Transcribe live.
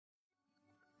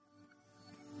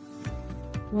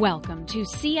Welcome to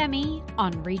CME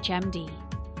on ReachMD.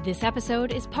 This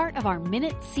episode is part of our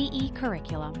Minute CE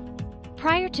curriculum.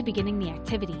 Prior to beginning the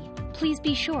activity, please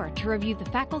be sure to review the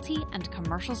faculty and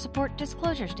commercial support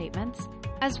disclosure statements,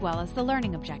 as well as the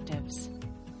learning objectives.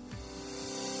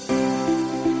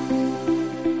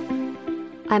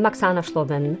 I'm Oksana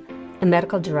Shlobin, a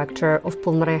medical director of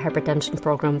Pulmonary Hypertension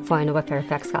Program for Inova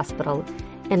Fairfax Hospital,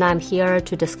 and I'm here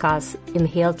to discuss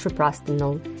inhaled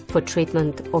treprostinil for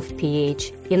treatment of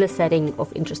PH in the setting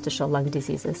of interstitial lung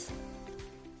diseases.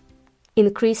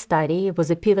 INCREASE study was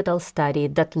a pivotal study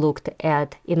that looked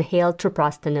at inhaled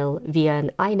treprostinil via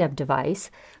an INAP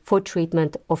device for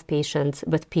treatment of patients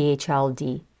with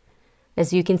PH-ILD.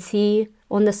 As you can see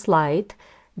on the slide,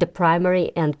 the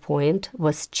primary endpoint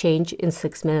was change in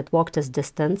 6-minute walk test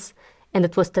distance, and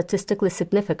it was statistically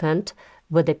significant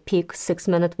with a peak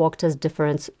 6-minute walk test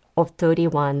difference of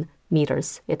 31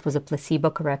 meters. It was a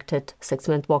placebo-corrected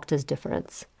 6-minute walk test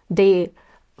difference. The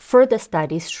further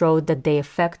studies showed that the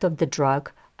effect of the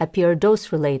drug appeared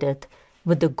dose-related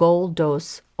with the goal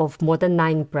dose of more than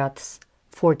 9 breaths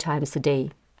 4 times a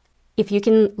day. If you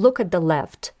can look at the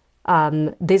left,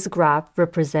 this graph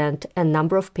represents a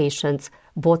number of patients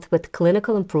both with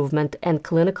clinical improvement and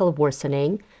clinical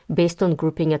worsening based on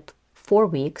grouping at 4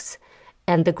 weeks,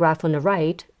 and the graph on the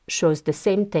right shows the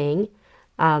same thing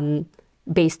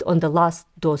based on the last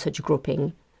dosage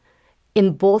grouping.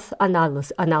 In both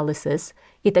analyses,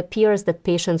 it appears that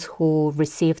patients who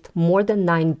received more than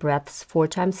 9 breaths 4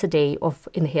 times a day of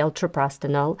inhaled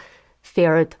treprostinil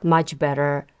fared much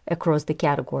better across the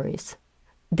categories.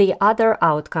 The other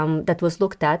outcome that was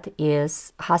looked at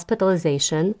is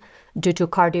hospitalization due to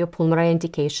cardiopulmonary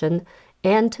indication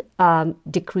and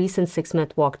decrease in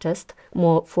 6-minute walk test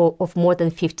of more than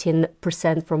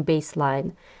 15% from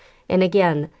baseline. And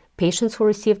again, patients who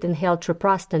received inhaled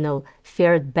treprostinil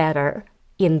fared better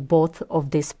in both of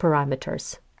these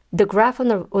parameters. The graph on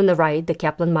the right, the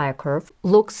Kaplan-Meier curve,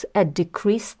 looks at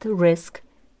decreased risk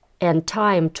and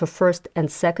time to first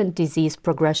and second disease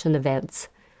progression events.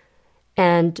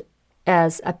 And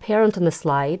as apparent on the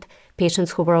slide,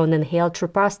 patients who were on inhaled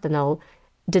treprostinil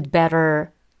did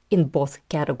better in both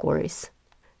categories.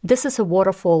 This is a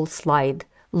waterfall slide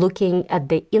looking at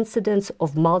the incidence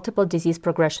of multiple disease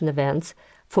progression events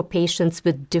for patients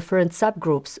with different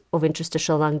subgroups of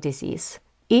interstitial lung disease.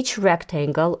 Each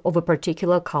rectangle of a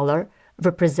particular color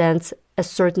represents a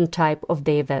certain type of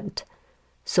the event.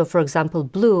 So, for example,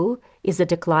 blue is a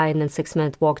decline in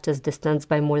 6-minute walk test distance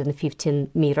by more than 15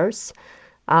 meters.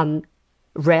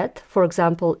 Red, for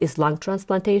example, is lung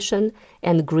transplantation,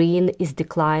 and green is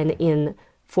decline in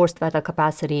forced vital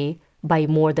capacity by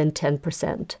more than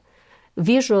 10%.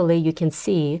 Visually, you can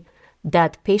see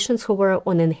that patients who were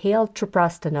on inhaled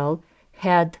treprostinil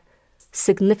had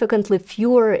significantly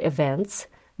fewer events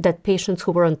than patients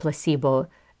who were on placebo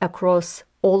across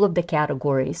all of the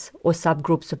categories or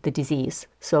subgroups of the disease.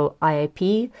 So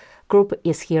IIP group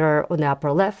is here on the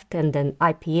upper left, and then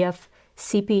IPF,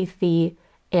 CPFE,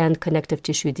 and connective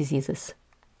tissue diseases.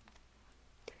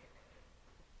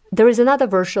 There is another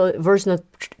version of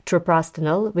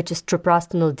treprostinil, which is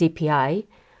treprostinil DPI.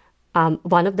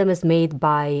 One of them is made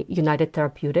by United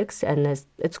Therapeutics, and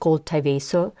it's called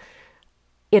Tyvaso.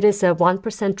 It is a 1%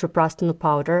 treprostinil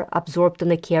powder absorbed in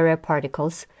the carrier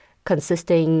particles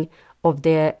consisting of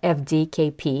the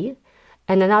FDKP.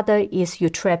 And another is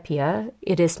Yutrepia.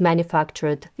 It is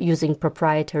manufactured using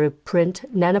proprietary print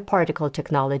nanoparticle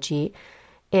technology.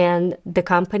 And the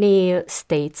company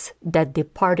states that the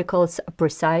particles are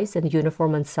precise and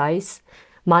uniform in size,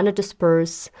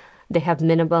 monodisperse, they have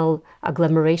minimal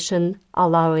agglomeration,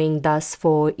 allowing thus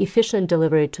for efficient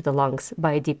delivery to the lungs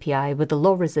by a DPI with a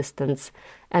low resistance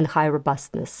and high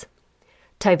robustness.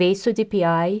 Tyvaso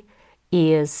DPI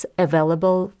is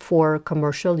available for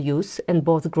commercial use in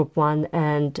both Group 1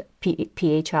 and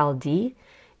PH-ILD,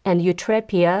 and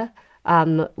Yutrepia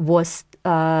was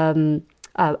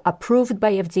approved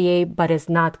by FDA but is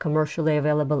not commercially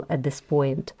available at this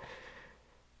point.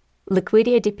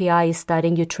 Liquidia DPI is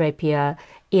studying Yutrepia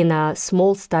in a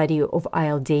small study of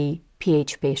ILD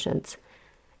PH patients.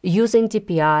 Using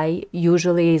DPI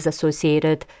usually is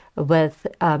associated with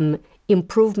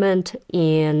improvement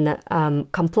in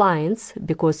compliance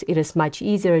because it is much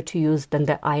easier to use than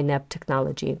the INAP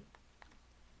technology.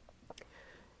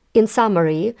 In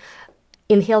summary,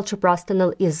 inhaled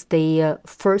treprostinil is the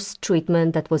first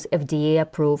treatment that was FDA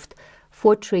approved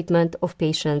for treatment of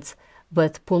patients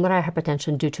with pulmonary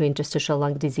hypertension due to interstitial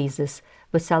lung diseases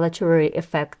with salutary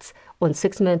effects on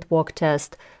 6-minute walk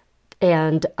test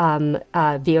and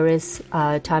various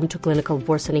time to clinical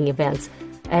worsening events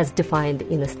as defined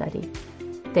in the study.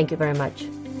 Thank you very much.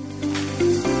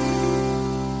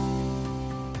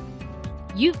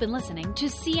 You've been listening to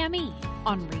CME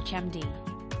on ReachMD.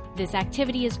 This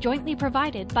activity is jointly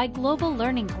provided by Global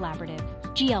Learning Collaborative,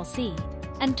 GLC,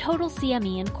 and Total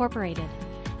CME Incorporated,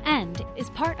 and is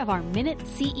part of our Minute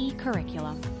CE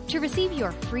curriculum. To receive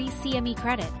your free CME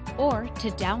credit or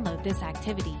to download this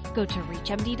activity, go to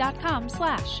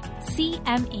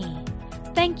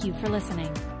reachmd.com/CME. Thank you for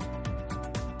listening.